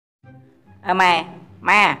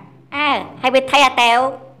ម៉ែហើយវាថៃអាតេវ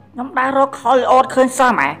ខ្ញុំដើររកខលអូតឃើញសោះ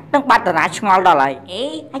ម៉ែនឹងបាត់តាណាឆ្ងល់ដល់ហើយ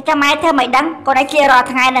ហើយចាំម៉ែធ្វើមិនដឹងកូនឯងជារាល់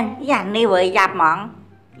ថ្ងៃហ្នឹងយ៉ានេះវើយ៉ាប់ហ្មង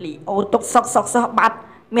លីអូទុកសុកសោះបាត់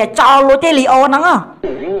មានចោលលួចទេលីអូហ្នឹង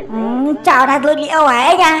ចោលតែលួចលីអូហែ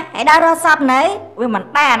ងហើយដើររកសពនៅវាមិន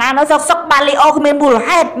ដែរណានៅសុកបាត់លីអូគ្មានមូល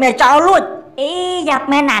ហេតុមានចោលលួចយ៉ាប់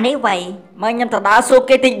មែនណានេះវៃមើលខ្ញុំទៅដើរសួរ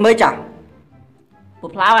គេតិចមើលចាពូ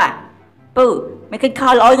ផ្លាវពូមិនឃើញខ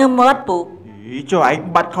លអូខ្ញុំមើលពូចុះឯង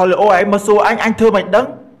បាត់ខលអូឯងមកសួរអញធ្វើមិនដឹង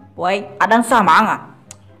ពួកឯងអត់ដឹងសោះហ្មង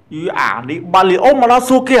អានេះបាត់លីអូមកដល់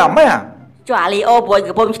សួរគេអត់មែនចុះអាលីអូពួកឯង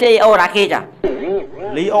កំពុងឆ្លៀលីអូណាគេចា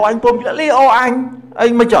លីអូអញពុំលីអូអញអី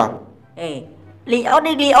មិនចាលីអូ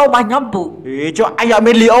នេះលីអូរបស់ខ្ញុំពូចុះអញអត់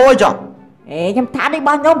មានលីអូអីចាខ្ញុំថានេះរប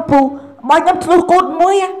ស់ខ្ញុំពូរបស់ខ្ញុំធ្លុះគូតមួ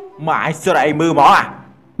យមកអញស្រែកមើលមក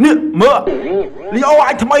នេះមើលលីអូអ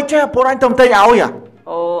ញថ្មីចេះពួកអញទៅតែឲ្យ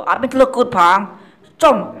អូអត់មានធ្លុះគូតផង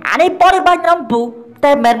ចុំអានេះពណ៌របស់ខ្ញុំពូ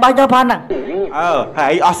តែមិនមែនរបស់ខ្ញុំផងហ្នឹងហើ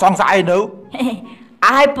យអស់សង្ស័យនៅ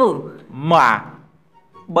អើហើយពូមក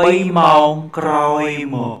3ម៉ោងក្រោយ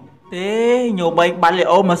មកទេញោមបាត់លី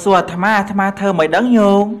អូមកសួរអាត្មាធ្វើមិនដឹង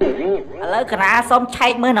ញោមឥឡូវកណាសុំឆែ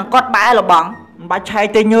កមើលនឹងគាត់បែរលបងមិនបាច់ឆែក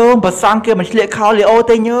ទេញោមប្រសងគេមិនឆ្លៀកខោលីអូ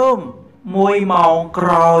ទេញោម1ម៉ោងក្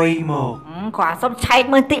រោយមកគាត់សុំឆែក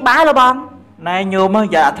មើលតិចបែរលបងណែញោម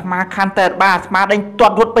យ៉ាអាត្មាខាន់តែអាត្មាដេញទា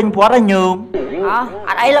ត់វត់ពេញព្រាត់ហើយញោម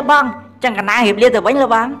អត់អីលបងចឹងកណារៀបលាទៅវិញល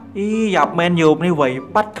បងយ៉ាប់មែនញោមនេះវៃ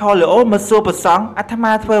បាត់ខោលីអូមកសួរប្រសងអាត្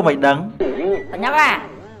មាធ្វើមិនដឹងតញ៉ោ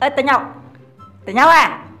តញ៉ោ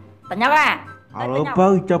អើបើ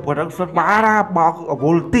ចុះប្រឹកសុតបាបោកអ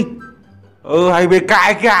វុលតិចហើយវាកាយ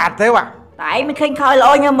កាទេវ៉ាតែឯងមិនឃើញខោល្អ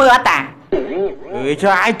ខ្ញុំមើលអត់តា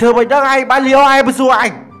ចុះឯងធ្វើមិនដឹងឯងបាល់លីអូឯងមកសួរអ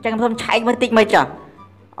ញចឹងខ្ញុំឆែកមើលតិចមើលចុះ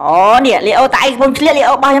អូនេះលីអូតែឯងខ្ញុំឆ្លៀកលី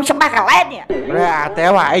អូរបស់ខ្ញុំច្បាស់កឡែតនេះតែ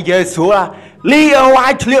វ៉ាឯងនិយាយស្រួលលីអូឯ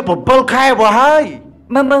ងឆ្លៀក7ខែមកហើយ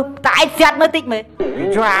មើលតែឯងស្ាត់មើលតិចមើល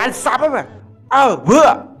ចុះឯងសាប់ហ្នឹងវើ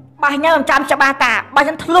បាសខ្ញុំចាំច្បាស់តាបាសខ្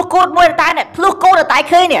ញុំធ្លុះគូតមួយតែនេះធ្លុះគូតតែ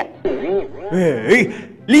ឃើញនេះ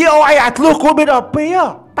លីអូឯងអាចធ្លុះគូតមានដល់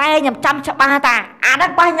2តែខ្ញុំចាំច្បាស់តាអាហ្នឹ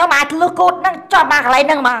ងបាសខ្ញុំអាចធ្លុះគូតហ្នឹងចប់មកកន្លែង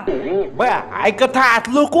ហ្នឹងហ្មងបើឯងគិតថា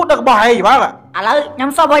ធ្លុះគូតដល់របស់ឯងហ្មងឥឡូវខ្ញុំ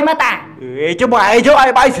សុំវិញមើលតាចុះបើឯងយកឯង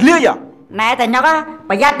បាយស្លៀកណែតែញ៉ុក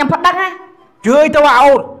ប្រយ័ត្នខ្ញុំផឹកដឹងណាជឿទៅ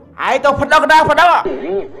អូនឯងទៅផឹកដឹងដែរផឹកដឹង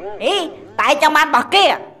តែចាំបានរបស់គេ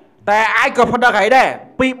តែឯងក៏ផឹកដឹងហើយដែរ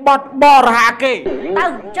ពីបត់បរហាគេទៅ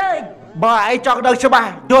ជើញបើឯងចង់ដឹងច្បាស់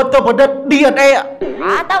យកទៅប្រឌិត DNA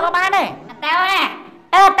ទៅក៏បានដែរ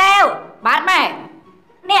តែវបានម៉ែ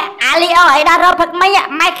នេះអាលីអូឲ្យដល់រកផឹកមិញ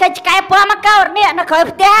ម៉ែឃើញឆ្កែពណ៌មកកោនេះនៅក្រោយ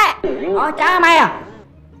ផ្ទះអូចាម៉ែ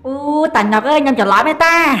អូតាញ៉ុកអើយខ្ញុំច្រឡំទេ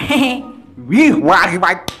តាវីវ៉ាគេ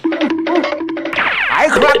បាច់ឯង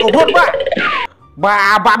ខ្លាំងក៏ពុតបា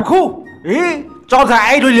ក់គូចង់ថា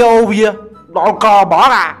ឯងដូចលីអូវាដល់កបង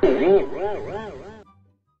រ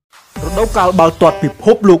ដូវកាលបាល់ទាត់ពិភ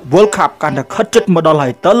ពលោក World Cup កាន់តែខិតជិតមកដល់ហើ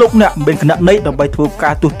យតើលោកអ្នកមានគណនីដើម្បីធ្វើកា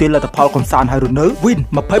រទស្សទាយលទ្ធផលកំសាន្តហើយឬនៅ Win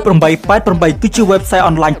 2888គឺជា website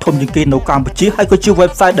online ធំជាងគេនៅកម្ពុជាហើយក៏ជា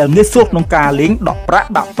website ដែលងាយស្រួលក្នុងការលេងដកប្រាក់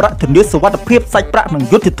ដាក់ប្រាក់ធានាសុវត្ថិភាពសាច់ប្រាក់និង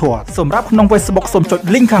យុត្តិធម៌សម្រាប់ក្នុង Facebook សូមចុច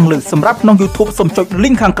link ខាងលើសម្រាប់ក្នុង YouTube សូមចុច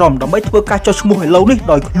link ខាងក្រោមដើម្បីធ្វើការចុះឈ្មោះឥឡូវនេះ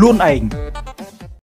ដោយខ្លួនឯង